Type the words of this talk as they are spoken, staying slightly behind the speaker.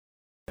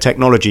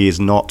Technology is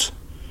not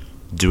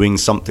doing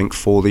something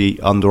for the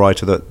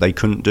underwriter that they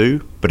couldn't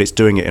do, but it's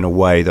doing it in a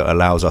way that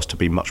allows us to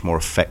be much more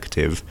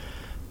effective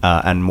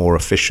and more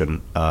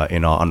efficient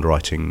in our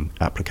underwriting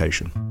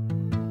application.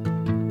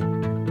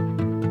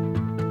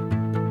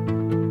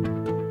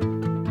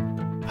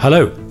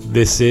 Hello,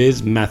 this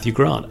is Matthew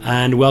Grant,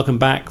 and welcome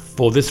back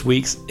for this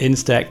week's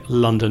Instech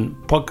London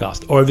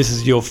podcast. Or if this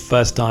is your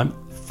first time,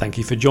 thank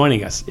you for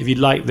joining us. If you'd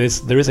like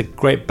this, there is a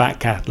great back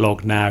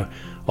catalogue now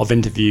of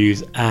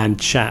interviews and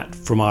chat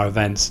from our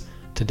events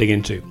to dig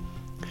into.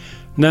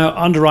 Now,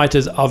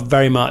 underwriters are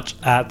very much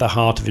at the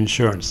heart of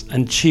insurance,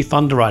 and chief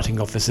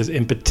underwriting officers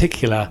in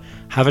particular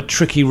have a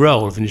tricky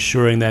role of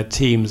ensuring their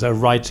teams are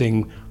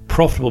writing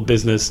profitable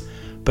business,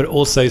 but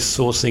also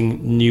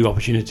sourcing new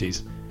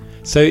opportunities.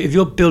 So if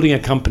you're building a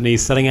company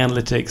selling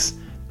analytics,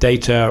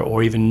 data,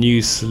 or even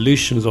new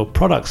solutions or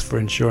products for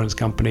insurance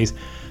companies,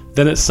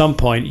 then at some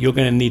point you're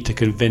going to need to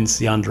convince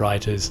the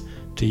underwriters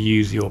to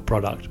use your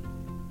product.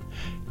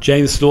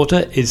 James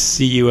Slaughter is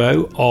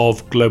CEO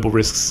of Global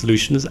Risk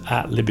Solutions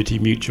at Liberty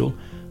Mutual.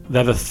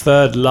 They're the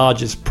third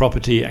largest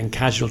property and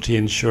casualty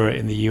insurer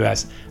in the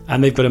US,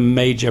 and they've got a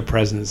major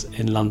presence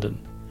in London.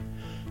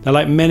 Now,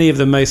 like many of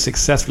the most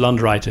successful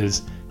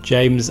underwriters,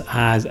 James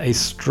has a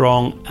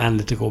strong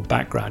analytical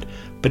background,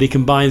 but he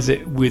combines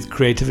it with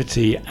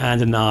creativity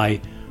and an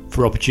eye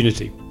for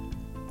opportunity.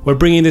 We're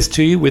bringing this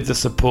to you with the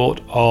support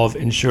of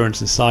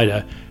Insurance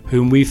Insider,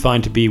 whom we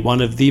find to be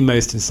one of the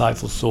most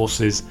insightful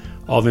sources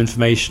of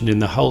information in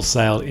the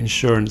wholesale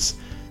insurance,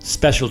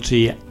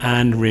 specialty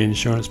and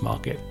reinsurance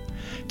market.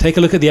 Take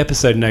a look at the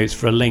episode notes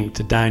for a link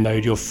to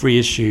download your free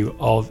issue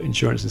of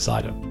Insurance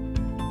Insider.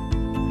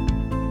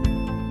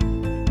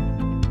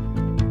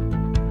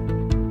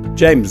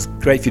 James,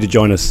 great for you to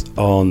join us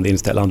on the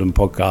Instech London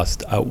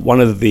podcast. One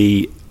of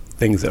the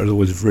things that is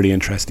always really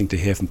interesting to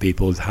hear from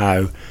people is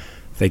how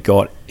they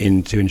got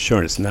into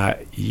insurance. Now,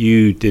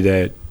 you did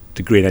a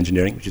degree in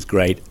engineering, which is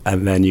great,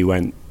 and then you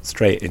went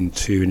straight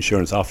into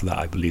insurance after that,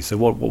 I believe. So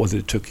what was it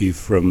that took you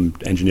from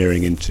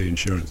engineering into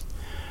insurance?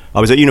 I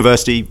was at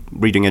university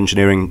reading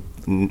engineering,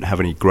 didn't have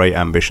any great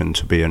ambition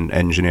to be an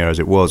engineer as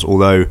it was,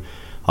 although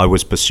I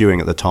was pursuing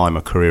at the time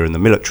a career in the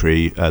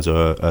military as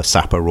a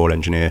sapper Royal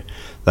Engineer.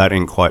 That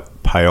didn't quite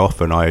pay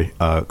off, and I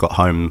got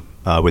home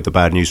with the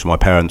bad news from my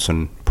parents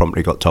and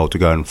promptly got told to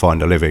go and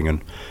find a living,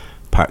 and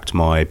packed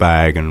my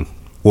bag and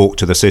walked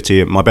to the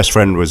city. My best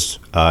friend was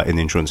in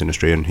the insurance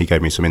industry, and he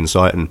gave me some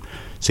insight and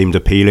seemed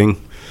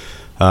appealing.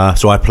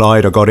 So I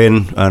applied, I got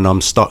in, and I'm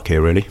stuck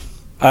here really.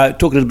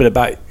 Talk a little bit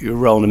about your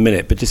role in a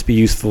minute, but just be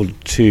useful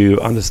to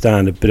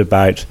understand a bit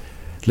about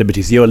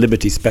Liberty. So you're a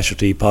Liberty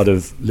specialty, part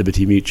of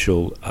Liberty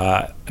Mutual.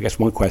 I guess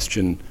one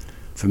question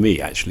for me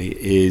actually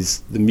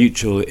is the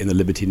mutual in the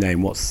Liberty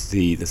name. What's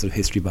the sort of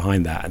history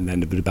behind that, and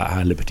then a bit about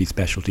how Liberty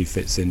specialty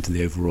fits into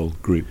the overall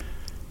group?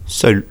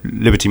 So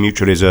Liberty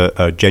Mutual is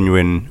a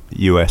genuine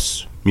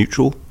US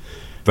mutual,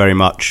 very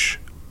much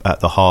at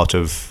the heart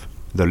of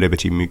the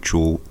Liberty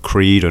Mutual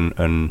creed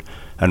and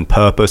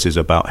purpose is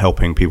about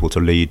helping people to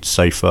lead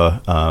safer,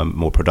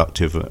 more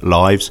productive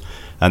lives.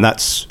 And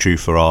that's true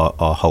for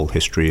our whole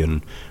history,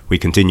 and we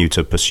continue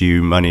to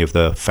pursue many of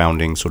the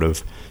founding sort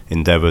of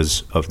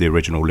endeavours of the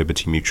original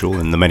Liberty Mutual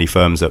and the many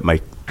firms that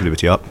make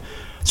Liberty up.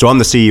 So I'm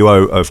the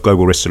CEO of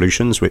Global Risk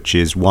Solutions, which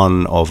is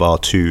one of our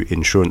two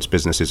insurance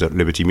businesses at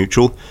Liberty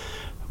Mutual.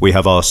 We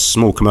have our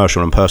small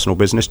commercial and personal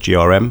business,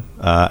 GRM,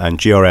 and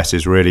GRS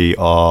is really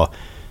our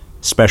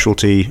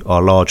specialty,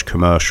 our large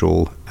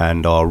commercial,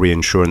 and our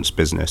reinsurance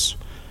business.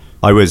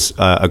 I was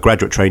a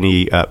graduate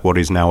trainee at what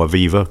is now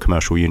Aviva,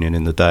 commercial union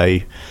in the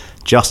day.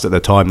 Just at the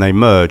time they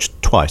merged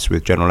twice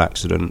with General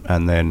Accident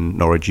and then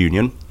Norwich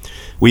Union.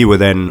 We were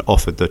then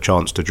offered the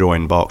chance to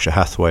join Berkshire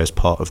Hathaway as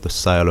part of the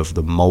sale of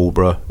the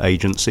Marlborough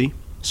agency.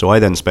 So I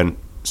then spent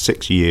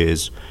 6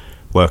 years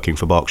working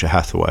for Berkshire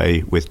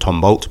Hathaway with Tom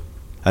Bolt.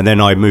 And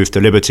then I moved to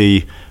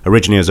Liberty,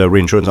 originally as a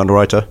reinsurance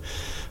underwriter,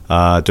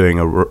 doing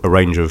a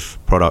range of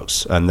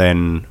products. And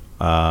then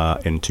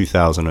in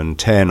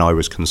 2010, I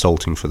was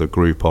consulting for the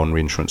group on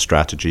reinsurance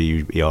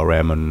strategy,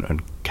 ERM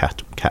and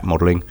CAT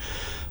modelling.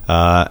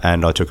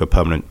 And I took a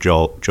permanent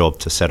job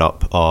to set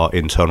up our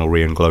internal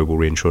and global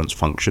reinsurance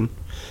function.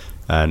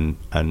 And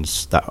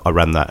that I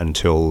ran that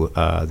until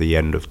the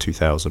end of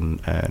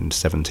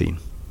 2017.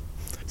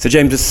 So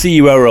James, the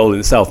CEO role in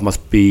itself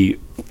must be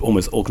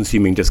almost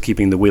all-consuming, just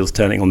keeping the wheels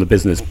turning on the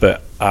business,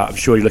 but I'm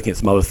sure you're looking at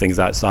some other things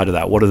outside of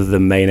that. What are the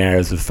main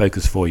areas of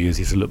focus for you as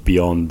you look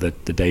beyond the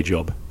day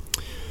job?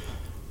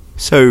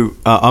 So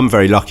I'm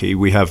very lucky.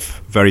 We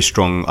have very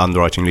strong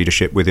underwriting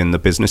leadership within the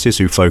businesses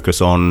who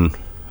focus on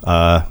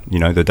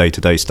the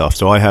day-to-day stuff.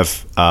 So I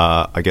have,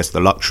 I guess, the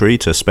luxury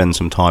to spend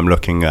some time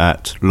looking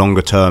at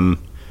longer-term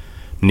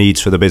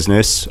needs for the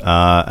business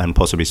and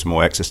possibly some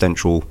more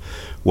existential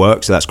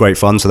work. So that's great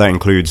fun. So that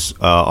includes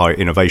our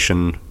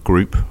innovation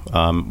group,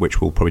 which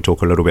we'll probably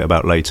talk a little bit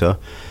about later.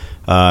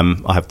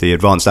 I have the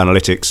advanced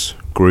analytics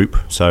group,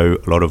 so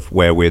a lot of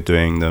where we're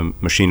doing the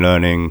machine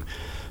learning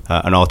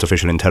and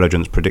artificial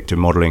intelligence predictive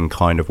modeling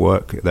kind of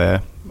work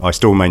there. I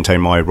still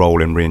maintain my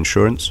role in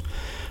reinsurance.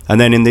 And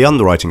then in the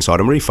underwriting side,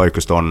 I'm really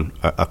focused on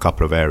a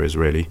couple of areas,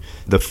 really.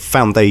 The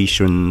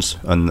foundations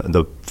and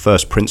the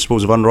first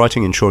principles of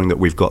underwriting, ensuring that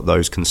we've got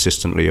those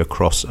consistently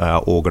across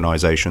our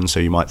organization. So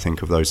you might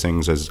think of those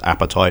things as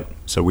appetite.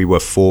 So we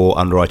were 4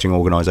 underwriting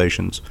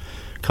organizations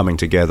coming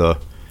together.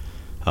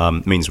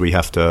 Means we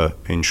have to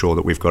ensure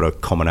that we've got a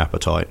common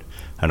appetite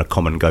and a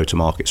common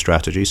go-to-market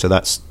strategy. So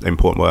that's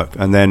important work.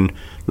 And then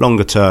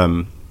longer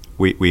term,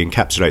 we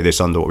encapsulate this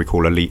under what we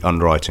call elite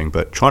underwriting,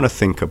 but trying to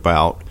think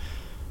about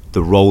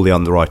the role the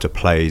underwriter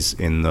plays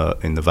in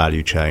the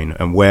value chain,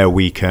 and where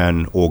we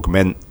can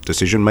augment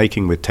decision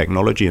making with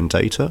technology and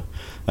data,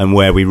 and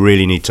where we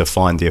really need to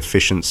find the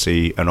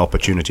efficiency and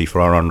opportunity for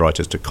our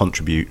underwriters to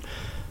contribute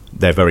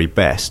their very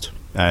best.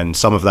 And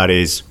some of that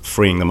is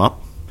freeing them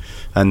up,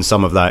 and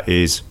some of that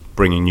is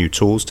bringing new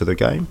tools to the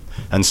game,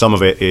 and some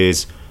of it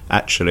is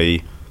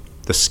actually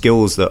the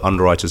skills that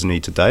underwriters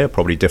need today are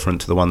probably different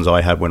to the ones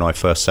I had when I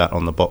first sat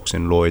on the box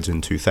in Lloyd's in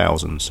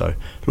 2000. So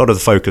a lot of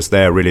the focus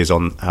there really is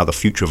on how the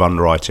future of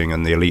underwriting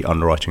and the elite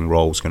underwriting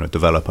role is going to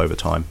develop over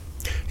time.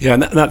 Yeah,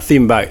 and that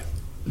theme about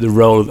the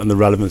role and the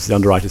relevance of the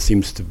underwriter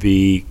seems to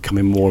be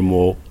becoming more and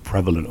more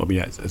prevalent. I mean,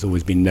 it's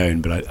always been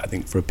known, but I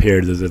think for a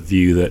period there's a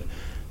view that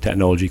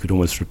technology could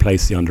almost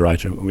replace the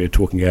underwriter. When we were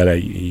talking earlier,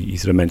 you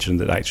sort of mentioned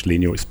that actually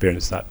in your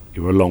experience that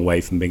you were a long way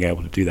from being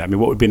able to do that. I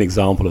mean, what would be an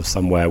example of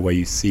somewhere where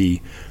you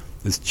see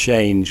this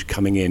change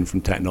coming in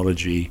from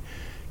technology?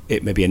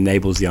 It maybe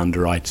enables the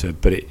underwriter,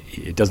 but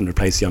it doesn't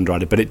replace the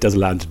underwriter, but it does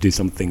allow them to do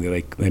something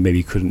that they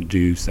maybe couldn't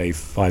do, say,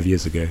 5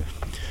 years ago.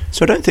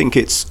 So I don't think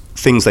it's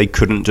things they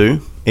couldn't do.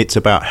 It's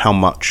about how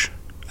much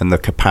and the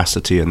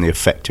capacity and the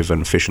effective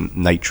and efficient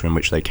nature in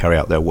which they carry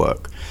out their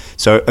work.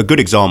 So a good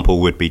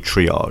example would be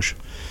triage.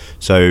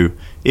 So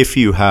if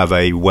you have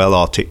a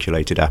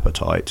well-articulated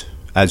appetite,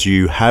 as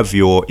you have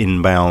your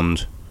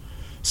inbound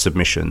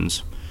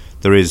submissions,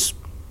 there is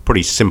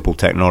pretty simple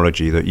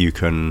technology that you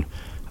can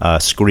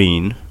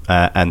screen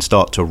and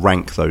start to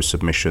rank those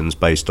submissions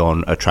based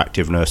on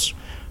attractiveness,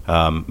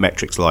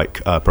 metrics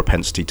like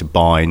propensity to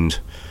bind,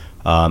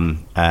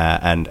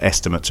 and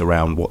estimates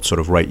around what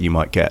sort of rate you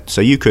might get. So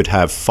you could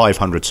have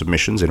 500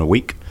 submissions in a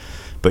week,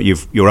 but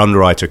your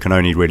underwriter can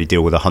only really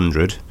deal with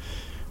 100.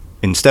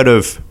 Instead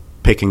of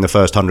picking the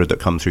first 100 that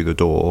come through the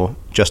door,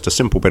 just a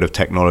simple bit of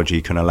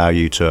technology can allow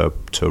you to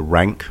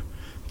rank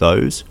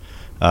those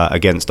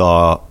against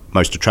our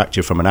most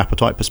attractive from an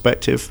appetite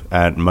perspective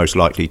and most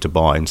likely to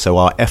bind. So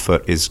our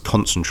effort is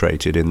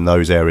concentrated in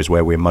those areas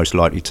where we're most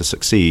likely to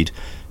succeed,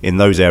 in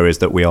those areas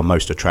that we are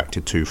most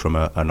attracted to from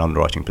an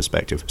underwriting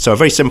perspective. So a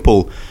very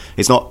simple,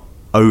 it's not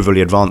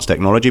overly advanced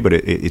technology, but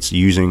it's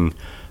using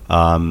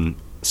some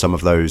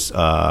of those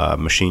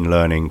machine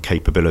learning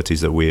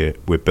capabilities that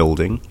we're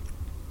building.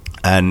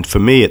 And for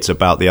me, it's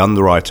about the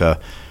underwriter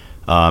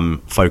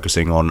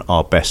focusing on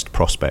our best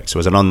prospects. So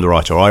as an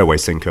underwriter, I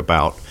always think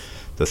about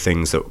the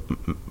things that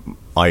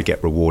I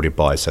get rewarded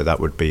by. So that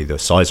would be the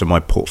size of my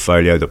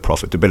portfolio, the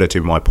profitability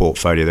of my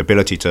portfolio, the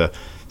ability to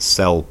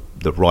sell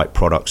the right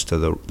products to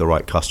the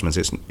right customers.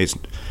 It's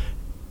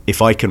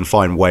if I can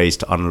find ways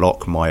to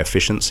unlock my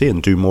efficiency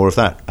and do more of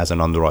that as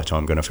an underwriter,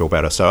 I'm going to feel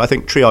better. So I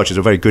think triage is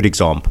a very good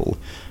example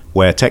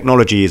where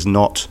technology is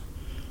not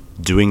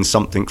doing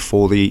something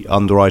for the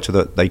underwriter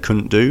that they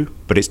couldn't do,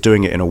 but it's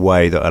doing it in a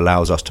way that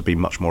allows us to be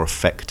much more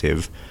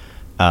effective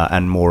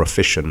and more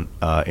efficient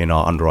in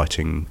our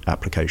underwriting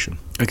application.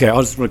 Okay,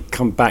 I'll just want to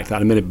come back to that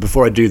in a minute.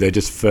 Before I do, though,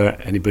 just for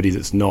anybody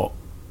that's not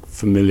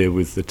familiar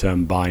with the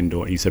term bind,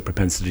 or you said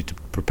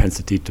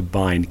propensity to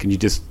bind, can you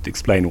just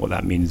explain what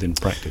that means in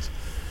practice?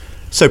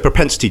 So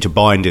propensity to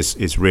bind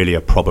is really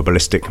a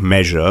probabilistic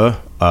measure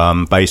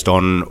based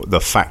on the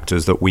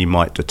factors that we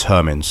might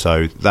determine.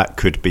 So that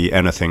could be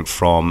anything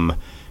from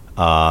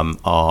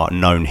our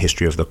known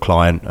history of the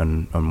client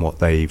and what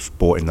they've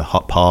bought in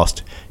the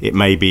past. It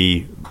may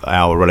be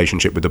our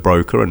relationship with the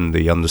broker and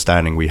the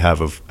understanding we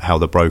have of how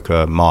the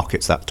broker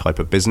markets that type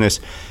of business.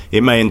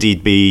 It may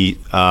indeed be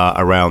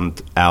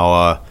around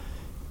our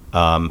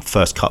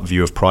first cut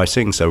view of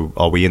pricing. So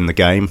are we in the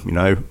game? You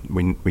know,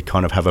 we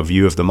kind of have a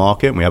view of the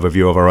market and we have a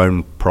view of our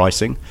own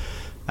pricing.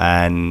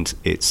 And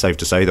it's safe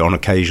to say that on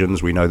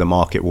occasions we know the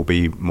market will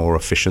be more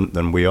efficient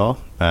than we are,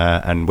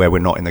 and where we're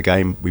not in the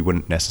game, we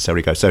wouldn't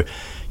necessarily go. So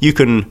you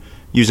can,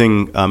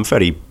 using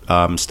fairly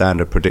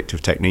standard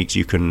predictive techniques,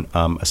 you can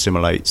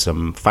assimilate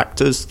some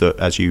factors that,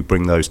 as you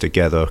bring those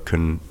together,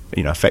 can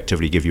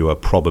effectively give you a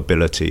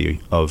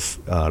probability of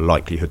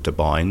likelihood to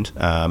bind,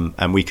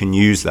 and we can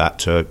use that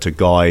to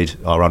guide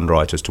our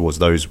underwriters towards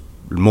those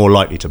more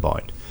likely to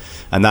bind,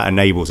 and that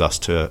enables us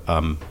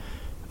to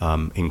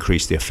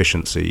increase the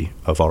efficiency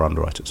of our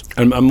underwriters.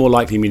 And more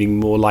likely meaning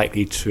more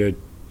likely to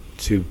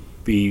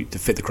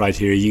fit the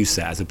criteria you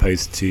set, as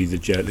opposed to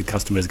the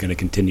customer is going to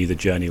continue the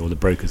journey or the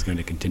broker is going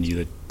to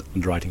continue the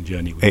underwriting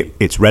journey.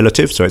 It's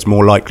relative, so it's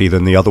more likely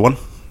than the other one.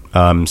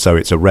 So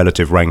it's a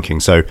relative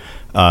ranking. So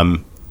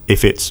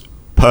if it's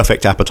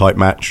perfect appetite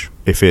match,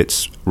 if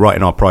it's right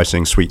in our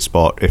pricing sweet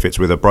spot, if it's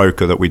with a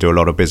broker that we do a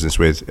lot of business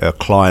with, a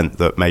client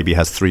that maybe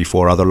has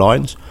 3-4 other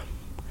lines,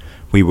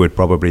 we would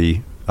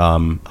probably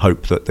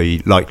hope that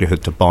the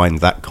likelihood to bind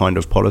that kind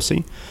of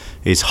policy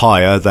is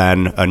higher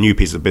than a new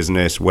piece of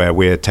business where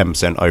we're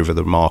 10% over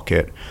the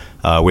market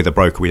with a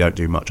broker we don't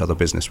do much other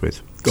business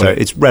with. So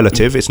it's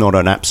relative, it's not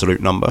an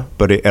absolute number,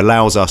 but it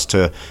allows us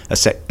to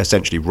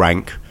essentially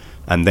rank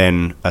and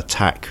then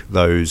attack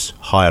those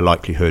higher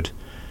likelihood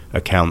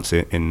accounts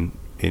in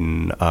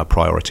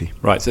priority.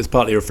 Right, so it's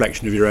partly a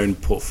reflection of your own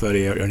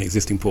portfolio, your own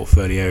existing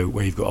portfolio,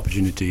 where you've got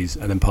opportunities,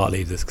 and then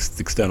partly the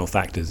external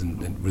factors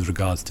and with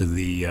regards to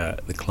the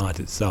client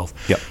itself.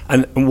 Yep.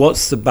 And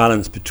what's the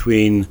balance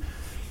between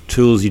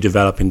tools you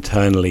develop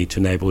internally to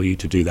enable you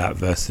to do that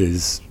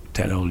versus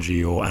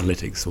technology or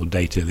analytics or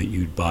data that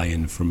you buy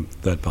in from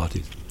third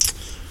parties?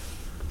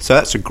 So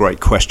that's a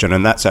great question,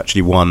 and that's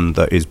actually one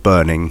that is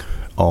burning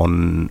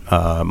on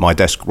my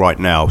desk right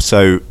now.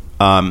 So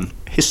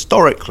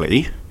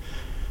historically,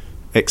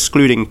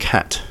 excluding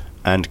CAT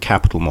and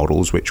capital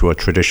models, which were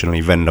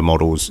traditionally vendor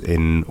models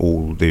in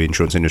all the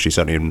insurance industry,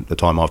 certainly in the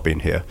time I've been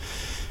here,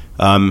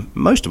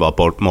 most of our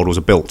models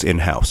are built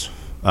in-house.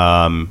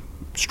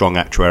 Strong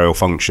actuarial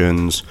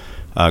functions,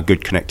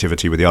 good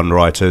connectivity with the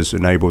underwriters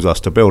enables us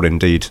to build.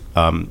 Indeed,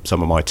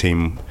 some of my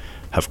team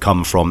have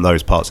come from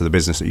those parts of the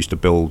business that used to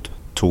build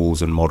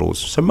tools and models.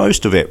 So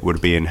most of it would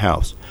be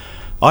in-house.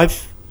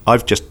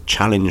 I've just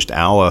challenged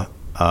our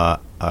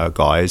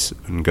guys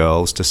and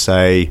girls to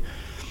say,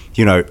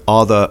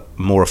 are there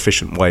more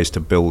efficient ways to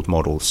build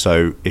models?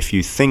 So if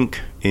you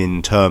think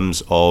in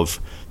terms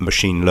of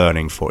machine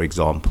learning, for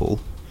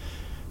example,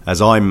 as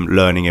I'm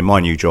learning in my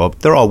new job,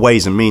 there are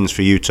ways and means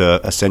for you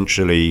to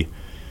essentially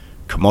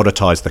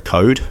commoditize the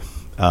code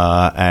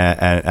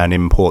and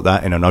import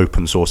that in an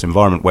open source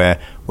environment where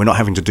we're not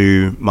having to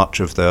do much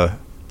of the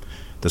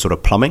sort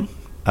of plumbing,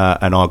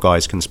 and our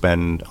guys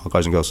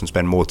and girls can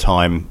spend more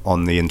time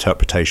on the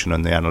interpretation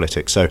and the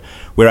analytics. So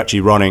we're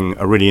actually running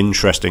a really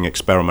interesting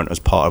experiment as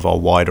part of our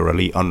wider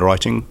elite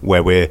underwriting,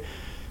 where we're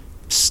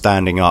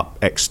standing up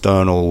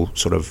external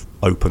sort of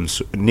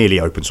nearly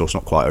open source,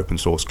 not quite open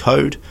source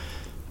code,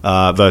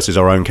 versus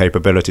our own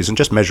capabilities, and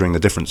just measuring the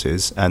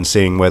differences and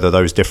seeing whether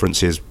those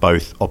differences,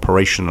 both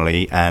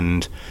operationally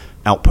and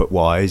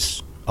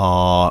output-wise,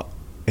 are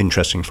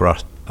interesting for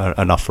us,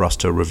 enough for us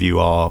to review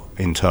our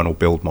internal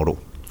build model.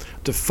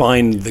 To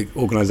find the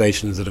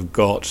organisations that have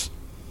got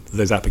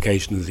those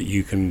applications that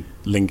you can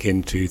link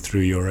into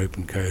through your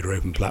open code or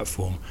open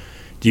platform,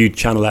 do you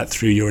channel that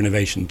through your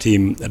innovation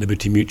team at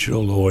Liberty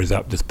Mutual, or is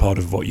that just part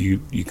of what you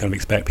kind of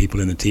expect people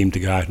in the team to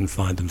go out and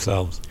find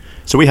themselves?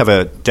 So we have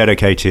a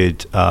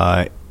dedicated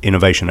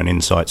innovation and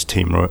insights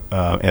team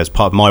as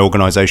part of my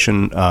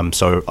organisation,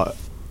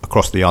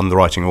 across the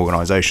underwriting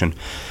organisation,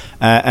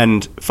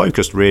 and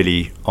focused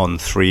really on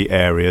three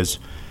areas: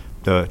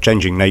 the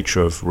changing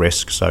nature of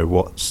risk, so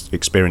what's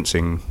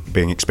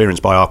being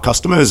experienced by our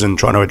customers and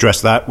trying to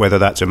address that, whether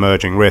that's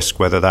emerging risk,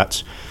 whether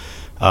that's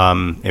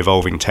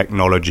evolving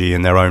technology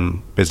in their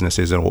own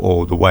businesses,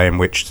 or the way in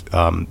which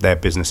their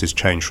businesses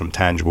change from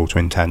tangible to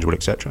intangible,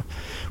 etc.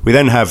 We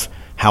then have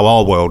how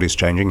our world is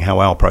changing, how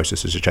our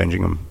processes are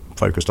changing, and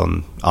focused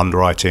on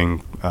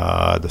underwriting,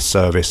 the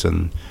service,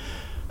 and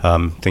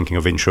thinking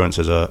of insurance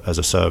as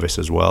a service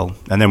as well.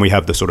 And then we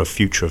have the sort of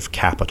future of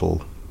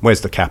capital.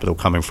 Where's the capital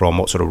coming from?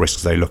 What sort of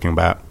risks are they looking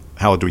at?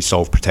 How do we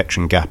solve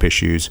protection gap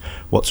issues?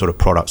 What sort of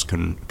products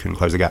can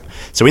close the gap?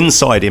 So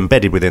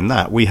embedded within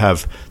that, we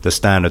have the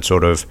standard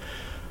sort of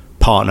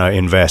partner,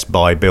 invest,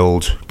 buy,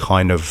 build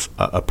kind of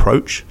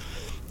approach.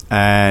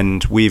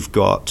 And we've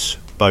got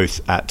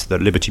both at the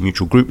Liberty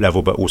Mutual group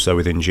level, but also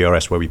within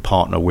GRS, where we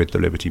partner with the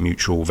Liberty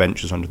Mutual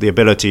Ventures under the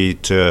ability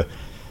to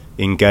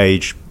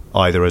engage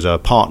either as a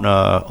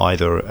partner,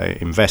 either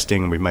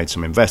investing, we've made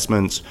some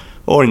investments,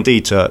 or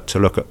indeed to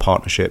look at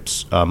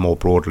partnerships more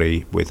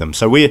broadly with them.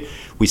 So we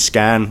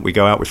scan, we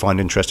go out, we find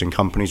interesting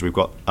companies. We've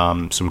got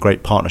some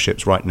great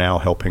partnerships right now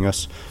helping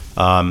us.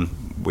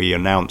 We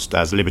announced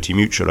as Liberty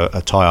Mutual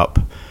a tie-up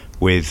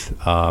with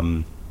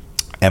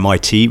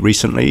MIT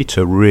recently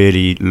to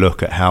really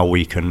look at how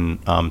we can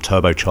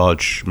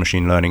turbocharge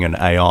machine learning and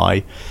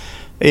AI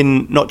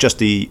in not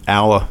just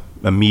our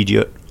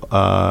immediate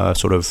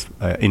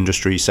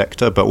industry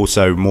sector, but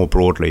also more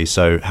broadly.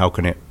 So how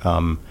can it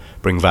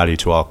bring value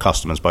to our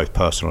customers, both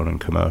personal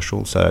and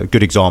commercial? So a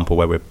good example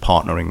where we're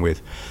partnering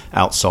with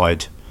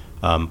outside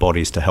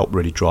bodies to help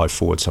really drive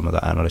forward some of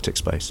that analytics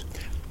space.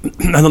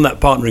 And on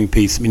that partnering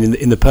piece, I mean,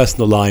 in the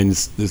personal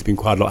lines, there's been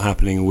quite a lot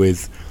happening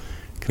with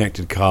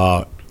connected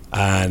car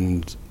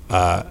and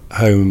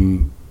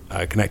home,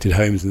 connected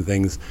homes and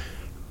things.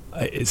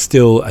 It's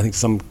still, I think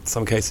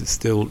some cases,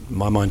 still, in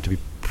my mind, to be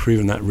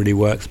proven that really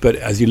works. But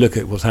as you look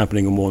at what's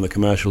happening more on the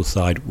commercial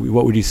side,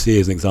 what would you see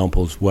as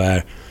examples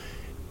where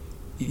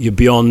you're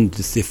beyond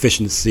just the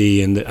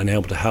efficiency and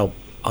able to help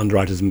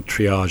underwriters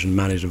triage and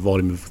manage the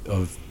volume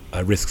of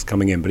risks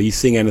coming in? But are you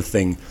seeing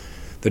anything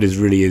that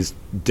is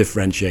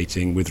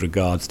differentiating with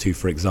regards to,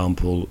 for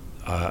example,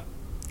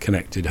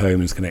 connected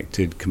homes,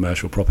 connected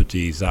commercial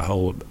properties, that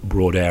whole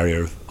broad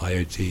area of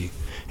IoT?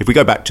 if we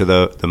go back to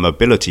the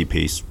mobility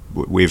piece,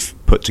 we've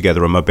put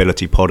together a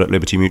mobility pod at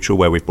Liberty Mutual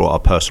where we've brought our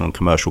personal and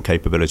commercial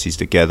capabilities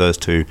together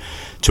to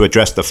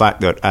address the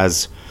fact that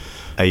as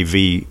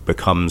AV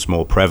becomes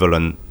more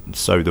prevalent,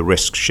 so the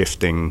risk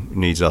shifting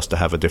needs us to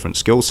have a different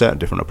skill set, a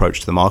different approach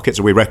to the market.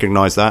 So we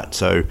recognize that.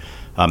 So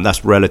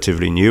that's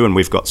relatively new, and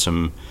we've got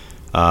some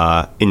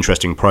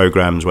interesting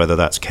programs, whether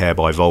that's Care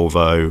by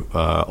Volvo,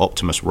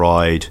 Optimus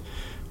Ride,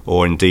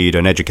 or indeed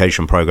an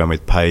education program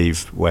with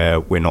PAVE, where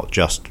we're not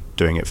just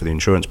doing it for the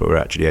insurance, but we're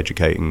actually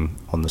educating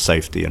on the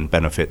safety and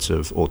benefits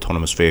of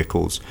autonomous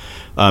vehicles.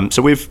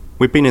 So we've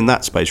been in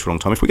that space for a long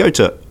time. If we go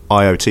to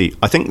IoT,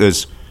 I think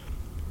there's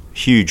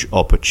huge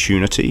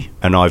opportunity,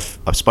 and I've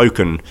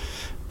spoken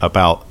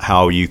about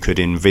how you could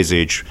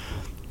envisage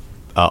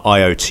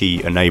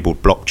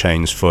IoT-enabled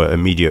blockchains for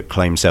immediate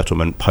claim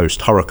settlement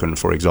post-hurricane,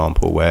 for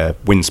example, where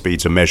wind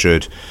speeds are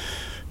measured.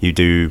 You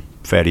do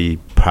fairly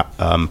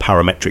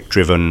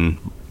parametric-driven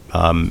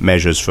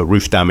measures for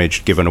roof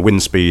damage given a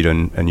wind speed,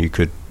 and you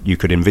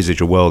could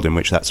envisage a world in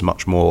which that's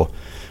much more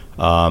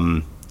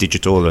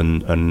digital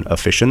and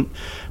efficient.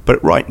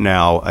 But right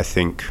now, I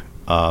think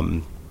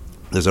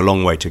there's a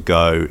long way to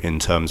go in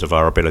terms of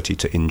our ability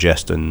to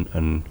ingest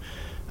and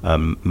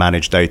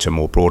manage data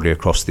more broadly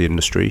across the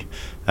industry.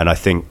 And I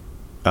think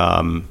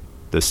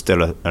there's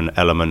still an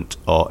element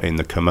in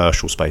the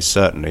commercial space,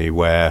 certainly,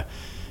 where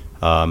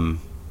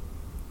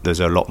there's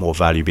a lot more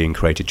value being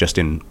created just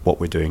in what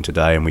we're doing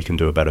today, and we can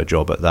do a better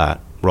job at that,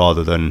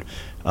 rather than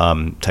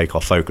take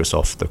our focus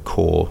off the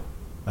core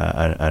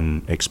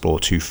and explore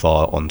too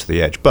far onto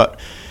the edge. But,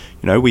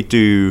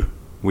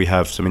 we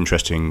have some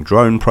interesting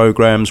drone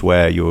programs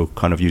where you're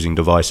kind of using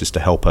devices to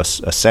help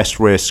us assess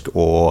risk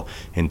or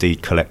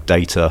indeed collect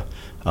data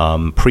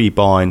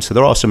pre-bind. So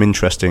there are some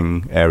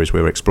interesting areas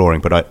we're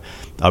exploring, but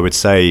I would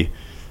say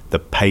the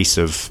pace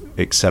of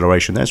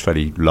acceleration there is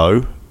fairly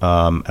low,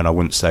 and I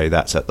wouldn't say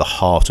that's at the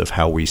heart of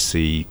how we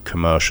see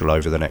commercial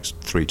over the next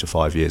 3 to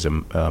 5 years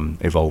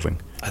evolving.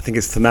 I think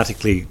it's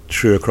thematically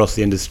true across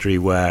the industry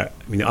where,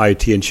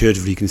 IoT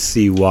intuitively you can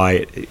see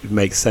why it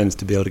makes sense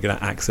to be able to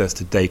get access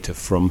to data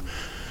from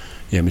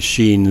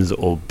machines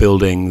or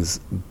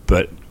buildings,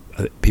 but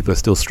people are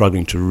still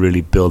struggling to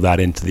really build that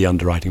into the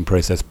underwriting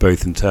process,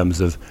 both in terms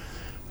of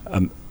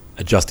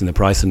adjusting the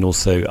price and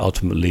also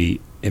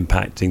ultimately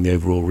impacting the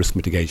overall risk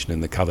mitigation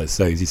and the cover.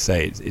 So as you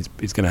say, it's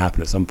going to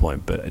happen at some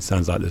point, but it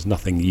sounds like there's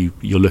nothing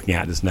you're looking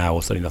at this now,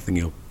 or certainly nothing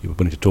you're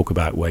willing to talk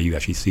about where you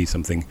actually see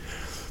something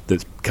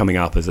that's coming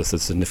up as a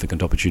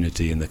significant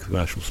opportunity in the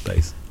commercial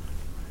space.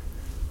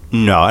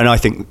 No, and I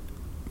think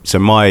so.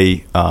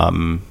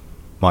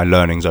 My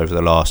learnings over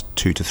the last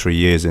 2 to 3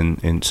 years,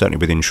 in certainly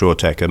with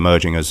InsurTech,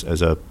 emerging as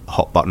a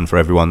hot button for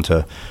everyone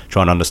to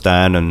try and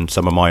understand, and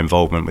some of my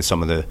involvement with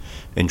some of the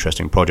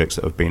interesting projects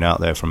that have been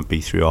out there, from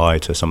B3I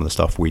to some of the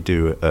stuff we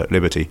do at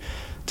Liberty,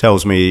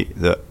 tells me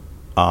that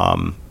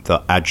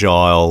the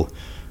agile,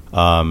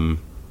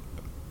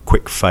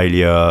 quick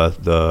failure,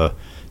 the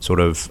sort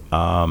of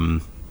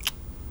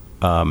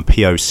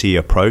POC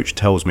approach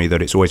tells me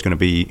that it's always going to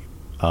be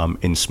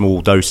in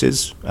small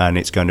doses, and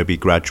it's going to be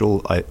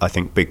gradual. I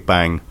think Big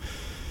Bang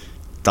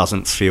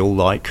doesn't feel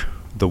like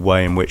the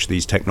way in which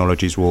these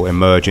technologies will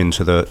emerge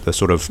into the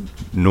sort of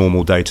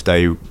normal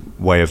day-to-day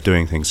way of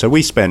doing things. So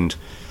we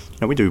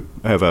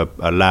have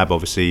a lab,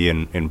 obviously,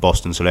 in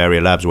Boston,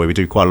 Solaria Labs, where we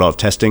do quite a lot of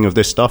testing of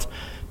this stuff,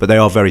 but they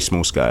are very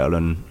small scale,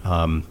 and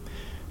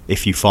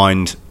if you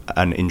find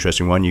an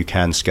interesting one, you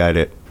can scale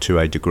it to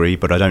a degree,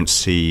 but I don't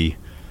see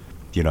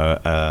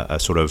a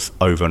sort of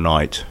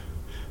overnight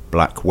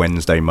Black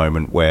Wednesday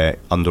moment where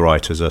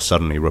underwriters are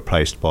suddenly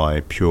replaced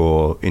by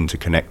pure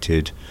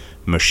interconnected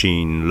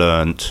machine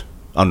learnt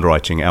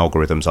underwriting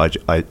algorithms.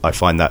 I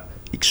find that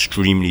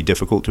extremely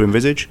difficult to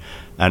envisage,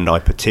 and I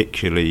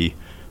particularly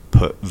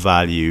put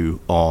value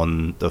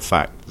on the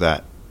fact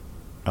that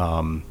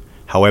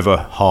however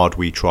hard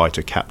we try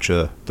to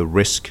capture the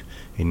risk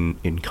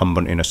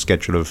incumbent in a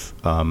schedule of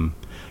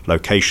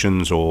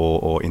locations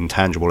or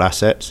intangible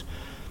assets,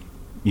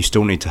 you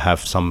still need to have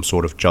some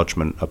sort of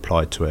judgment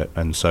applied to it.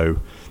 And so,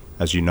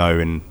 as you know,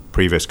 in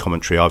previous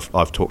commentary,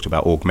 I've talked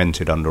about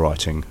augmented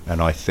underwriting,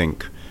 and I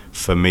think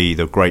for me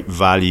the great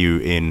value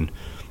in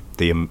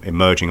the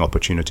emerging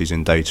opportunities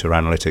in data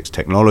analytics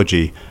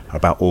technology are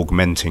about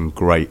augmenting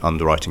great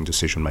underwriting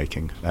decision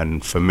making.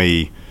 And for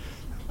me,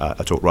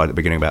 I talked right at the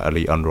beginning about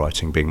elite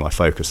underwriting being my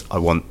focus. I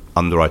want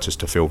underwriters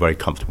to feel very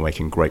comfortable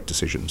making great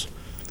decisions.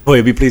 Well,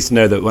 you'll be pleased to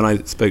know that when I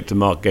spoke to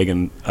Mark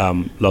Gagan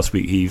last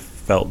week, he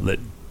felt that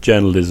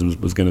journalism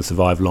was going to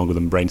survive longer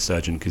than brain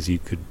surgeon, because you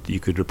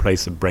could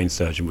replace a brain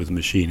surgeon with a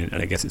machine.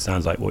 And I guess it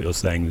sounds like what you're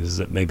saying is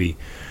that maybe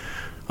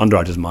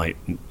underwriters might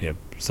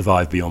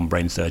survive beyond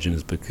brain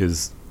surgeons,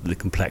 because the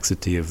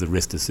complexity of the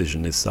risk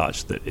decision is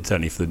such that it's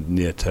only for the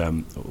near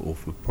term, or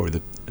for probably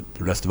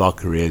the rest of our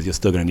careers, you're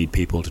still going to need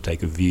people to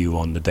take a view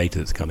on the data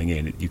that's coming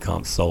in. You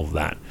can't solve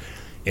that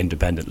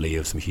independently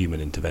of some human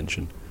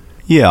intervention.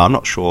 Yeah, I'm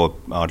not sure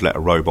I'd let a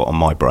robot on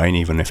my brain,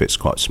 even if it's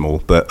quite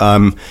small. But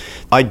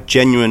I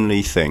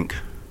genuinely think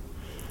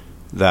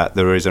that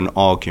there is an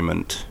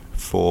argument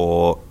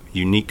for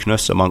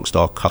uniqueness amongst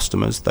our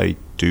customers. They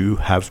do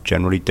have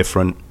generally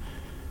different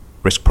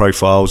risk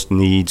profiles,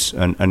 needs,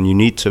 and you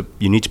need to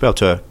be able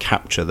to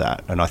capture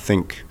that. And I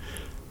think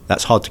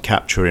that's hard to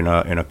capture in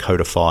a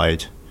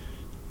codified,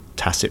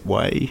 tacit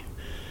way.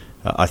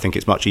 I think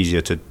it's much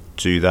easier to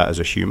do that as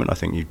a human. I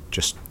think you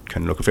just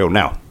can look and feel.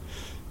 Now,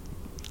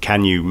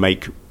 can you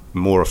make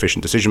more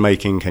efficient decision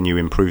making? Can you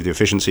improve the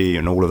efficiency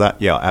and all of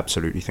that? Yeah, I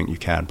absolutely think you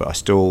can. But I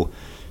still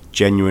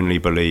genuinely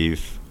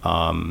believe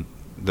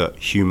that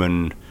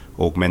human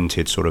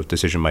augmented sort of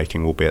decision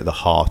making will be at the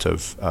heart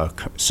of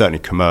certainly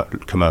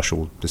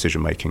commercial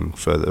decision making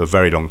for a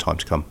very long time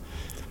to come.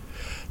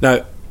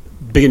 Now,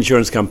 big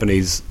insurance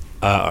companies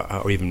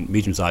or even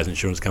medium-sized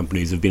insurance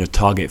companies have been a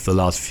target for the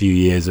last few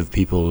years of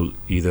people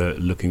either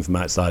looking from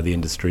outside the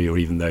industry or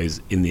even those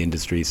in the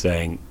industry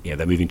saying,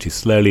 they're moving too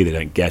slowly, they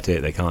don't get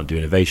it, they can't do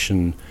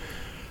innovation.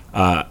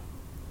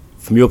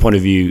 From your point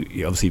of view,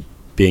 obviously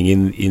being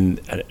in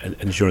an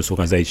insurance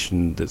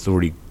organization that's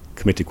already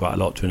committed quite a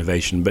lot to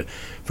innovation, but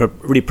from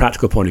a really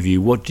practical point of view,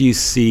 what do you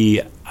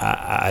see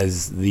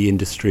as the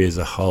industry as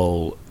a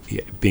whole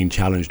being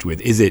challenged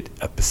with? Is it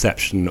a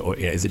perception, or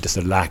is it just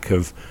a lack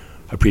of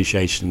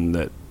appreciation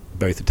that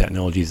both the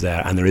technology is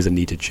there and there is a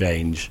need to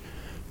change,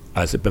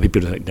 but people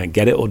don't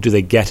get it, or do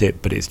they get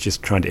it but it's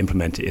just trying to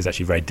implement it is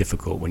actually very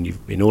difficult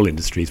in all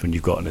industries when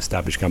you've got an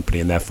established company,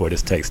 and therefore it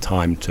just takes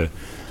time to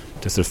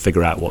sort of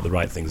figure out what the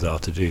right things are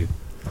to do?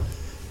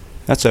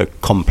 That's a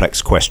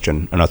complex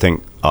question, and I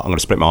think I'm going to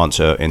split my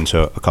answer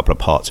into a couple of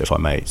parts, if I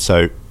may.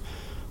 So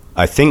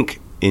I think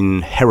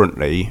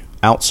inherently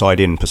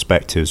outside-in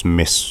perspectives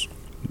miss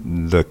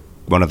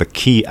one of the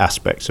key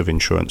aspects of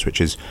insurance, which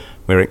is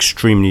we're an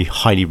extremely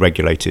highly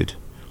regulated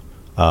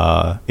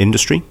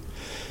industry.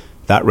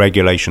 That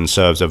regulation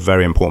serves a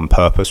very important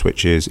purpose,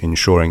 which is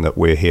ensuring that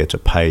we're here to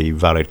pay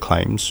valid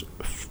claims,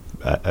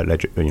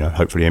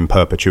 hopefully in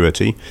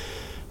perpetuity.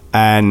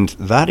 And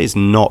that is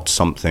not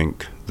something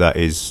that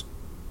is,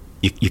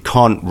 you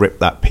can't rip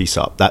that piece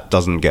up. That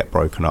doesn't get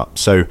broken up.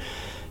 So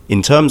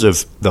in terms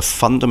of the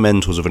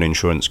fundamentals of an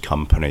insurance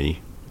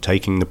company,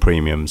 taking the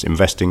premiums,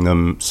 investing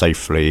them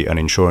safely, and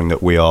ensuring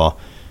that we are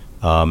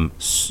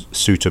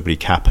suitably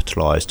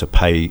capitalized to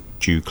pay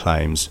due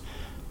claims,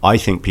 I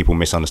think people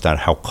misunderstand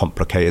how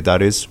complicated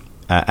that is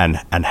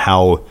and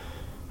how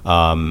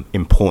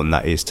important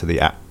that is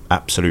to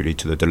absolutely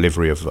to the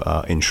delivery of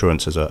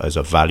insurance as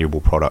a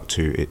valuable product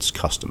to its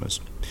customers.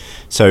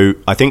 So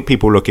I think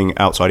people looking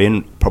outside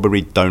in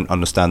probably don't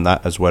understand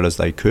that as well as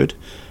they could,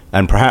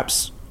 and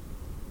perhaps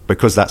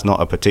because that's not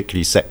a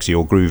particularly sexy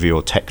or groovy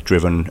or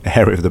tech-driven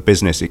area of the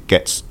business, it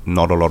gets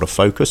not a lot of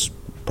focus,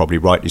 probably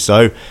rightly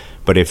so.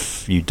 But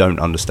if you don't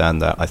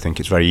understand that, I think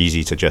it's very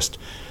easy to just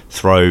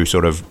throw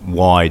sort of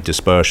wide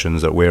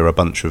dispersions that we're a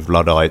bunch of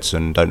Luddites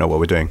and don't know what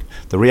we're doing.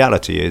 The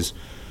reality is,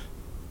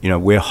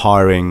 we're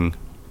hiring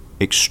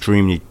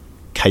extremely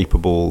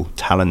capable,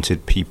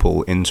 talented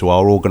people into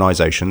our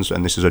organizations,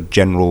 and this is a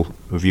general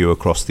view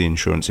across the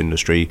insurance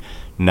industry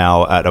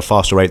now at a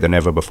faster rate than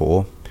ever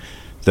before,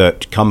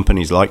 that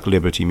companies like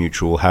Liberty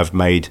Mutual have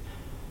made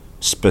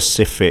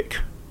specific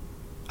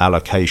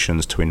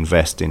allocations to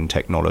invest in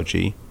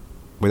technology.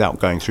 Without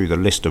going through the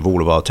list of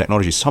all of our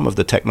technologies, some of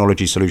the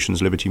technology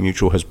solutions Liberty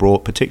Mutual has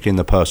brought, particularly in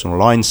the personal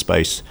line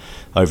space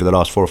over the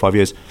last 4 or 5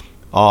 years,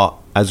 are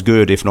as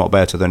good, if not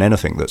better, than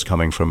anything that's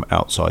coming from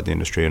outside the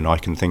industry. And I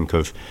can think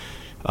of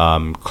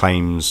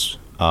claims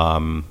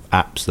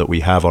apps that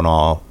we have on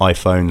our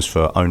iPhones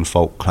for own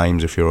fault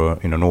claims if you're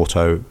in an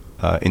auto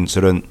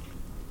incident.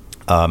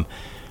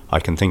 I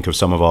can think of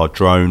some of our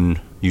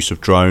use of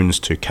drones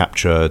to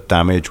capture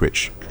damage,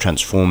 which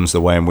transforms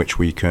the way in which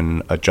we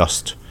can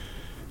adjust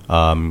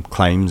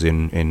claims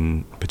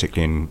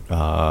particularly in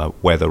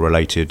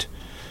weather-related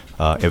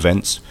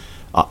events.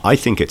 I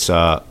think it's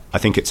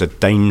a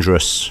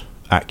dangerous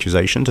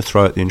accusation to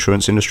throw at the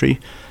insurance industry.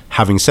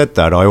 Having said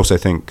that, I also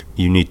think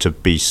you need to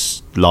be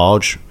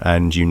large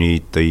and you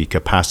need the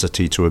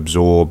capacity to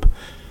absorb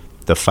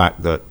the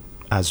fact that,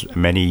 as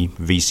many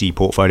VC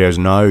portfolios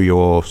know,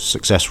 your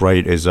success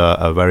rate is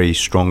a very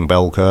strong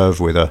bell curve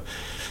with a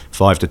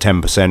 5 to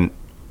 10%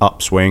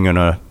 upswing and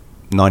a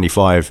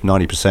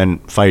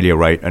 90% failure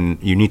rate, and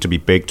you need to be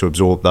big to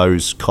absorb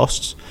those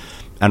costs.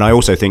 And I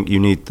also think you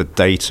need the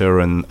data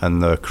and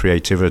the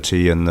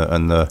creativity and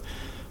the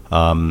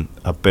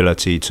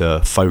ability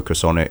to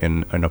focus on it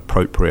in an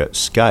appropriate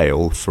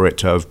scale for it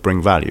to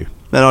bring value.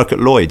 Then I look at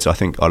Lloyd's.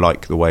 I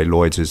like the way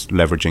Lloyd's is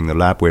leveraging the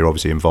lab. We're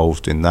obviously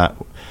involved in that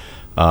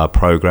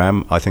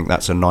program. I think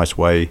that's a nice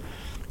way,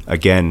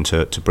 again,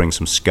 to bring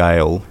some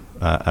scale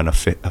and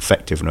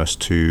effectiveness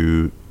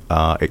to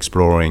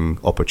exploring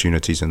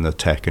opportunities in the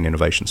tech and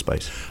innovation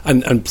space.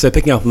 And so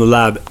picking up on the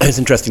lab, it's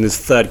interesting,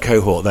 this third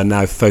cohort, they're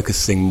now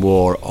focusing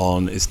more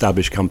on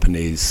established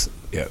companies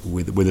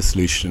with a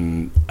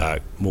solution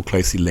more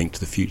closely linked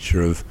to the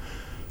future of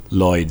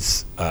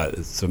Lloyd's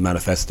sort of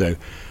manifesto.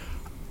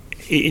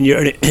 In your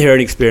own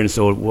experience,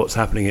 or what's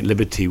happening at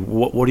Liberty,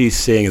 what are you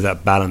seeing as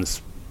that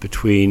balance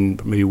between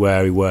maybe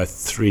where we were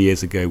 3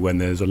 years ago, when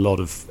there's a lot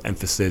of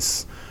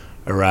emphasis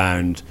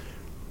around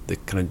the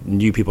kind of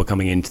new people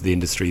coming into the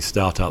industry,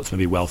 startups,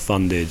 maybe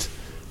well-funded,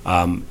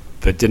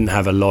 but didn't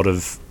have a lot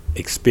of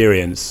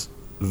experience,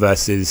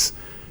 versus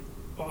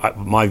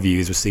my view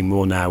is we're seeing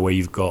more now where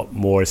you've got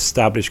more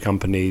established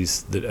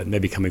companies that are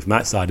maybe coming from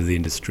outside of the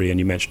industry, and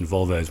you mentioned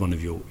Volvo as one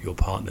of your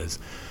partners.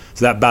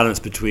 So that balance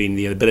between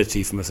the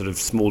ability from a sort of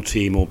small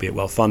team, albeit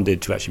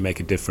well-funded, to actually make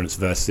a difference,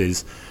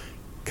 versus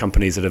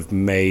companies that have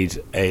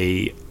made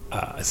a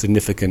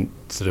significant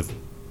sort of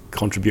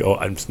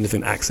and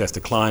significant access to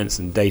clients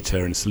and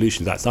data and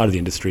solutions outside of the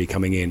industry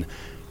coming in,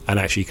 and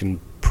actually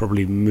can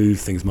probably move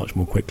things much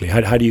more quickly.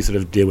 How do you sort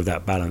of deal with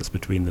that balance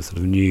between the sort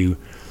of new,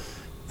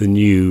 and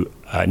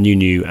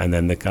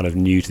then the kind of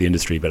new to the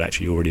industry but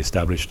actually already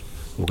established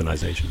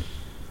organisation?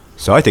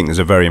 So I think there's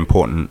a very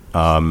important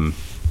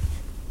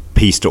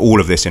piece to all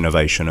of this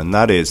innovation, and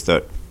that is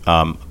that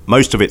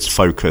most of it's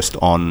focused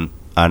on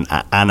an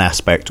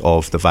aspect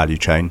of the value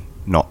chain,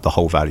 not the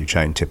whole value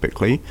chain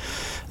typically.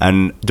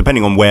 And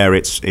depending on where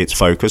it's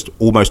focused,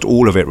 almost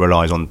all of it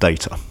relies on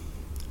data.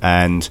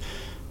 And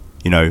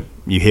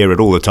you hear it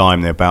all the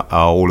time about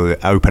all of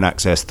the open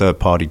access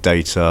third-party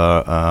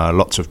data,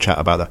 lots of chat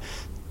about that.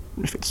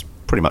 If it's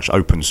pretty much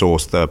open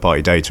source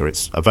third-party data,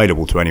 it's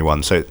available to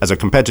anyone. So as a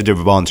competitive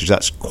advantage,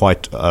 that's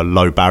quite a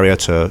low barrier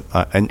to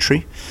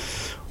entry.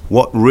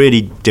 What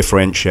really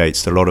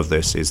differentiates a lot of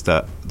this is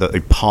that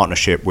a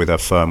partnership with a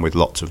firm with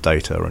lots of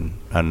data,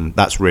 and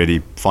that's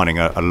really finding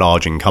a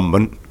large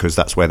incumbent, because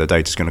that's where the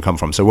data is going to come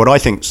from. So what I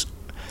think's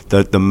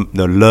the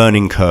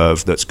learning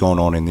curve that's gone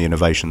on in the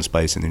innovation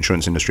space in the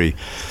insurance industry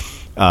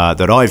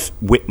that I've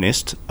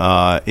witnessed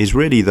is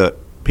really that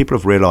people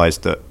have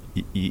realized that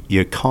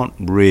you can't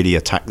really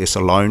attack this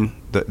alone,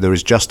 that there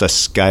is just a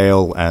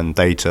scale and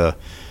data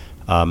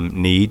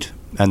need.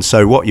 And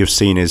so what you've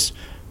seen is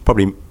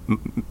probably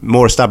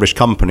more established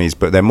companies,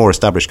 but they're more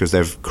established because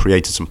they've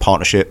created some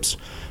partnerships.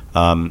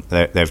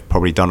 They've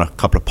probably done a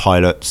couple of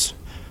pilots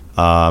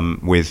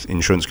with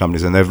insurance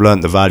companies, and they've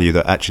learned the value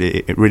that actually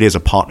it really is a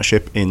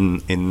partnership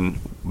in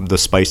the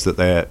space that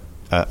they're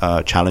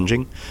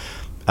challenging.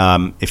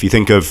 If you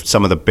think of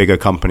some of the bigger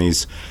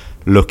companies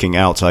looking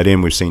outside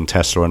in, we've seen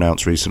Tesla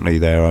announce recently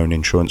their own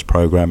insurance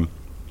program,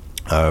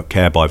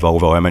 Care by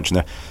Volvo, I mentioned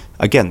there.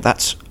 Again,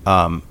 that's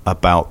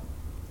about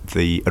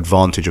the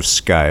advantage of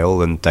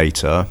scale and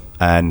data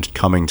and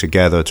coming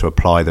together to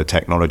apply the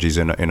technologies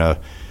in a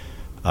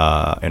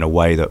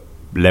way that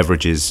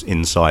leverages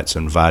insights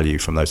and value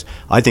from those.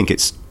 I think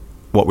it's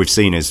what we've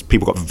seen is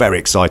people got very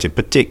excited,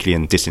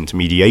 particularly in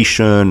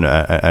disintermediation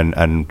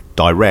and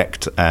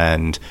direct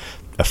and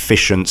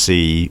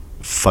efficiency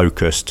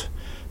focused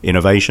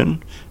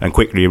innovation, and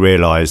quickly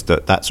realized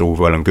that that's all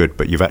well and good,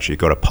 but you've actually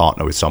got to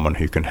partner with someone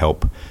who can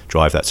help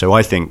drive that. So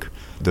I think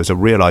there's a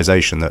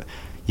realization that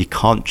you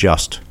can't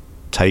just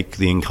take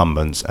the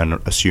incumbents and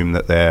assume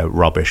that they're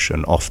rubbish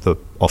and off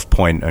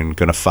point and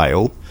going to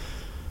fail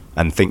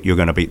and think you're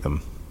going to beat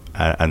them.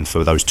 And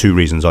for those two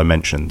reasons I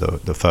mentioned,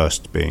 the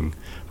first being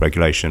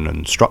regulation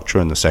and structure,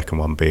 and the second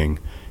one being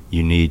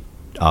you need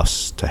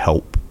us to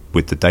help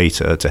with the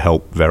data, to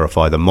help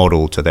verify the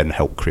model, to then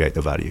help create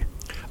the value.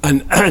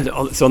 And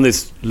so on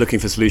this looking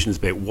for solutions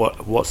bit,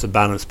 what's the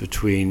balance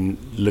between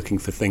looking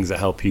for things that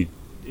help you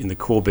in the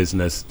core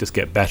business just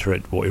get better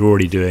at what you're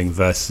already doing,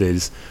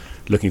 versus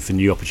looking for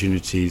new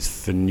opportunities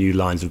for new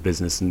lines of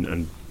business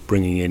and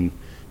bringing in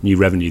new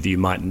revenue that you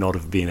might not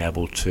have been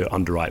able to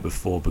underwrite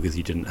before because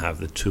you didn't have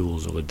the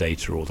tools or the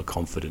data or the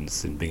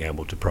confidence in being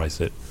able to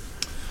price it?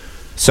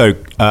 So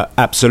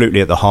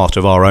absolutely at the heart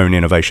of our own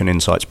Innovation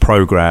Insights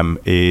program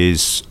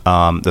is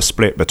the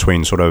split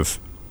between sort of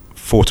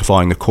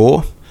fortifying the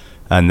core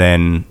and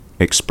then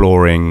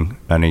exploring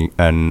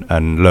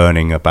and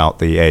learning about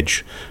the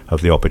edge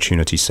of the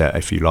opportunity set,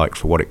 if you like,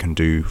 for what it can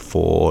do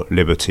for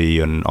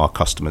Liberty and our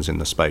customers in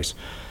the space.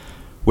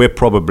 We're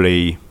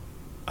probably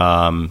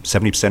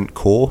 70%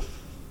 core,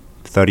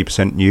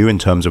 30% new in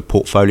terms of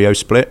portfolio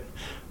split.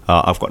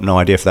 I've got no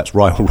idea if that's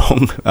right or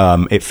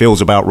wrong. It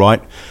feels about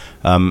right.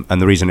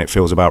 And the reason it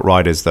feels about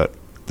right is that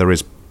there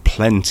is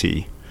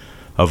plenty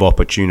of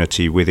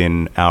opportunity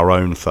within our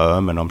own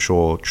firm, and I'm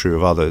sure true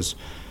of others,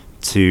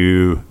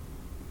 to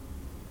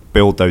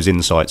build those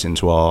insights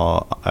into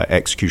our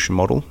execution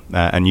model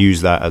and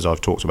use that, as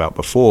I've talked about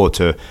before,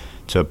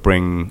 to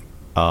bring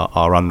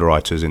our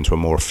underwriters into a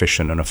more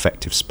efficient and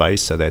effective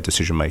space, so their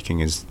decision making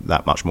is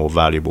that much more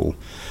valuable.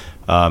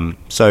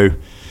 So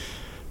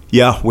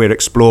yeah, we'd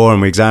explore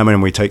and we examine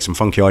and we take some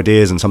funky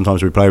ideas, and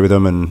sometimes we play with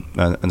them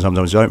and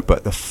sometimes we don't,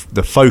 but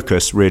the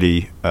focus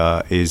really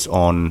is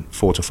on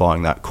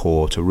fortifying that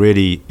core to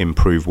really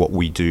improve what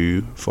we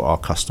do for our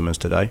customers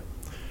today.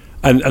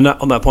 And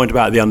on that point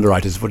about the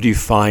underwriters, what do you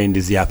find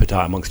is the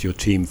appetite amongst your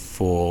team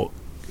for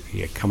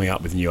coming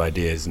up with new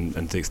ideas, and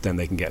to the extent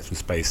they can get some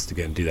space to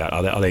go and do that?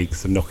 Are they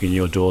sort of knocking on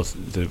your doors,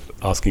 sort of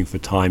asking for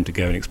time to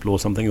go and explore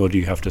something, or do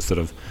you have to sort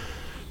of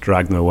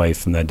drag them away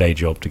from their day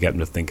job to get them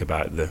to think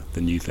about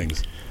the new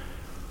things?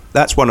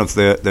 That's one of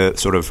the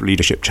sort of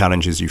leadership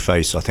challenges you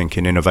face, I think,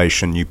 in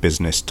innovation, new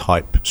business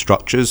type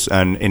structures.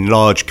 And in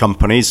large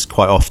companies,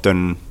 quite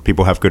often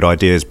people have good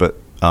ideas, but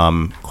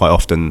quite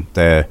often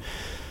they've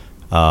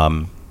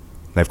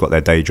got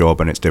their day job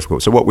and it's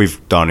difficult. So what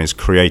we've done is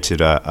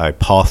created a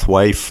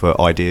pathway for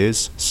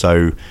ideas.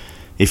 So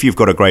if you've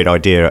got a great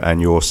idea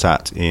and you're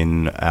sat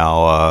in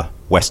our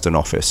Western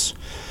office,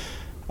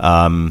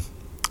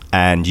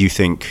 and you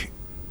think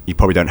you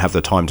probably don't have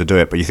the time to do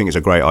it, but you think it's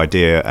a great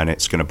idea and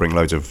it's going to bring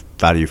loads of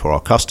value for our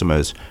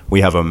customers,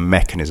 we have a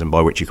mechanism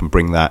by which you can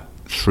bring that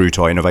through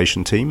to our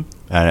innovation team,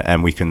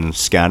 and we can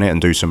scan it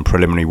and do some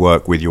preliminary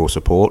work with your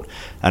support.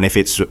 And if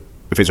it's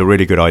a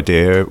really good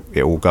idea,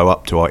 it will go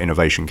up to our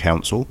innovation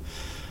council,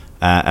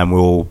 and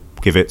we'll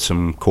give it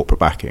some corporate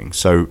backing.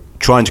 So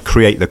trying to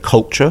create the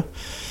culture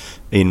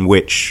in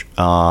which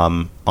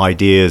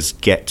ideas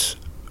get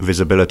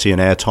visibility and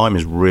airtime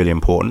is really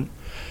important.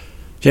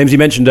 James, you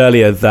mentioned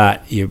earlier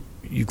that you've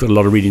got a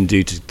lot of reading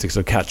to do to sort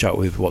of catch up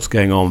with what's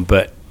going on,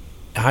 but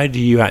how do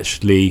you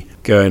actually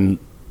go and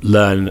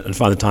learn and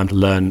find the time to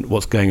learn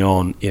what's going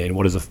on in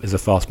what is a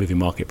fast-moving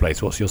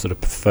marketplace? What's your sort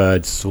of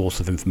preferred source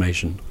of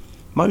information?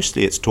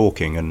 Mostly it's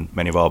talking, and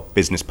many of our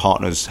business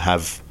partners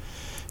have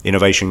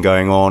innovation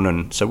going on,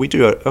 and so we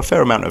do a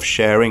fair amount of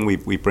sharing.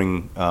 We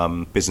bring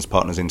business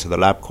partners into the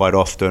lab quite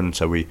often,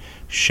 so we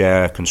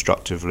share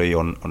constructively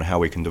on how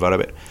we can develop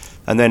it.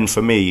 And then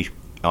for me,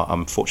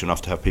 I'm fortunate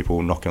enough to have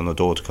people knocking on the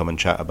door to come and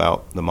chat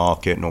about the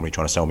market, normally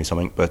trying to sell me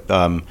something, but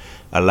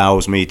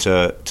allows me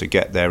to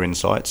get their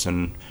insights.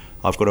 And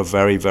I've got a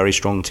very, very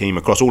strong team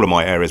across all of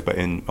my areas, but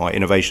in my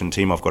innovation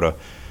team, I've got a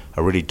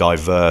really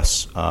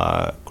diverse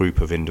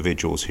group of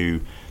individuals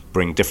who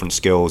bring different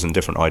skills and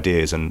different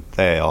ideas, and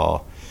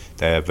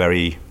they're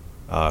very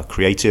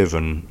creative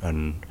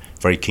and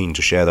very keen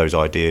to share those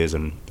ideas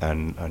and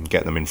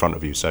get them in front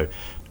of you. So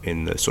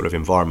in the sort of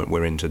environment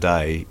we're in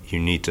today, you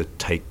need to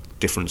take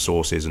different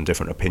sources and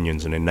different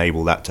opinions and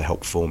enable that to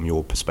help form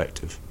your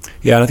perspective.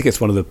 Yeah, and I think it's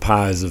one of the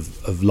powers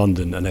of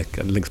London, and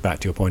it links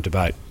back to your point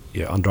about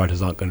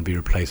underwriters aren't going to be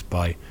replaced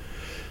by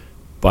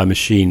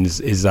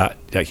machines, is that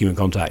human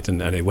contact,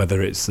 and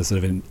whether it's a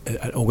sort of an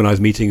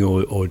organised meeting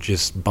or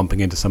just bumping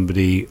into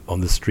somebody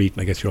on the street.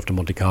 And I guess you're off to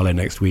Monte Carlo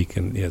next week,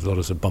 and there's a lot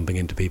of sort of bumping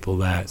into people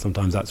there.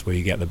 Sometimes that's where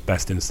you get the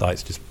best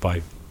insights, just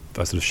by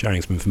sort of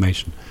sharing some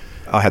information.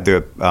 I had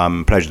the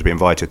pleasure to be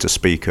invited to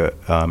speak at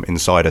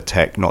Insider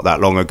Tech not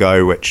that long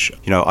ago, which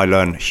I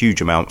learned a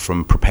huge amount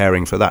from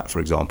preparing for that.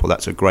 For example,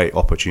 that's a great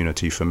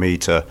opportunity for me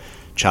to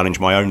challenge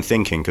my own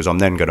thinking, because I'm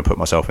then going to put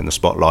myself in the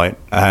spotlight,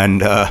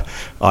 and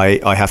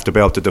I have to be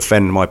able to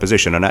defend my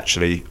position. And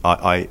actually,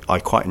 I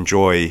quite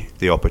enjoy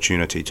the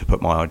opportunity to put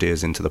my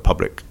ideas into the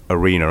public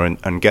arena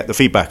and get the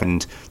feedback,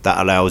 and that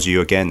allows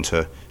you again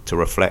to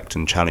reflect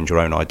and challenge your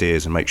own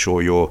ideas and make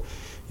sure you're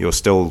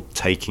still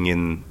taking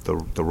in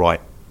the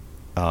right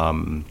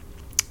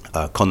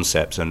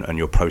concepts and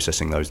you're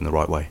processing those in the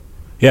right way.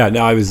 Yeah,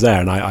 no, I was there,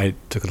 and I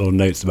took a lot of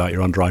notes about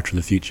your underwriter in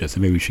the future, so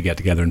maybe we should get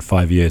together in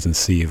 5 years and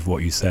see if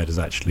what you said has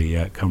actually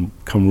come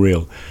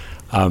real.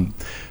 And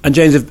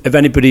James, if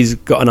anybody's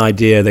got an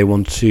idea they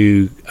want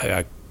to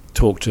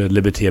talk to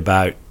Liberty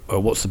about,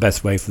 what's the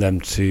best way for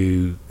them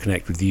to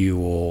connect with you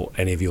or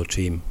any of your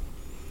team?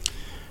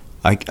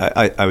 I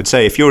would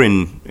say if you're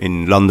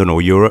in London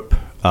or Europe,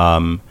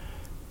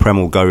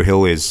 Premal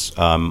Gohill is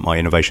my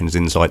innovations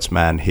insights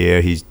man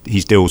here.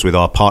 He deals with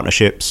our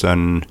partnerships,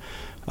 and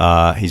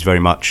he's very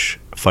much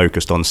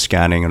focused on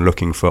scanning and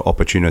looking for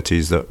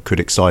opportunities that could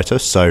excite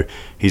us. So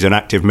he's an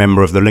active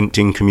member of the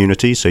LinkedIn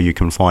community, so you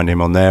can find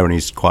him on there, and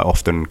he's quite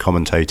often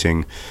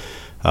commentating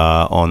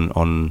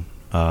on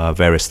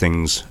various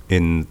things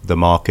in the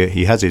market.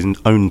 He has his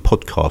own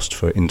podcast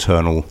for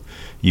internal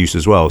use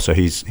as well, so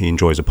he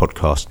enjoys a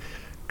podcast.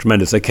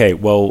 Tremendous. Okay,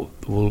 well,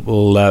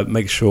 we'll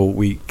make sure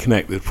we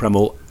connect with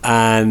Premal,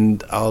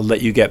 and I'll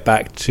let you get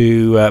back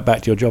to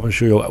your job. I'm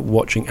sure you're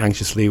watching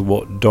anxiously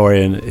what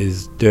Dorian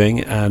is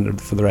doing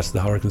and for the rest of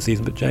the hurricane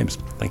season. But James,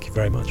 thank you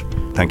very much.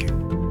 Thank you.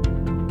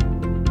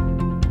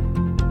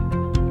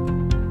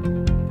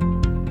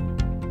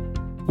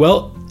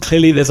 Well,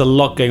 clearly there's a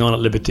lot going on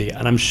at Liberty,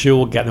 and I'm sure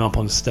we'll get them up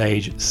on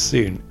stage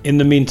soon. In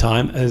the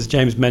meantime, as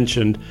James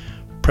mentioned,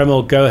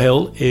 Premal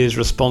Gohill is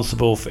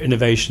responsible for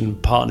innovation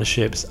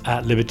partnerships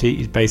at Liberty.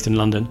 He's based in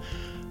London.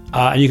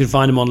 And you can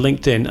find him on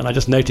LinkedIn. And I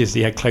just noticed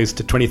he had close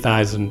to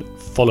 20,000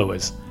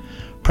 followers.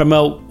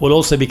 Premal will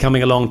also be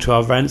coming along to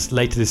our events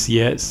later this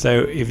year.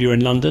 So if you're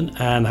in London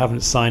and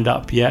haven't signed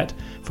up yet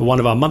for one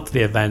of our monthly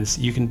events,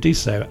 you can do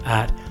so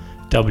at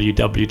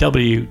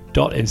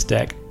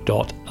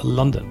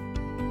www.instech.london.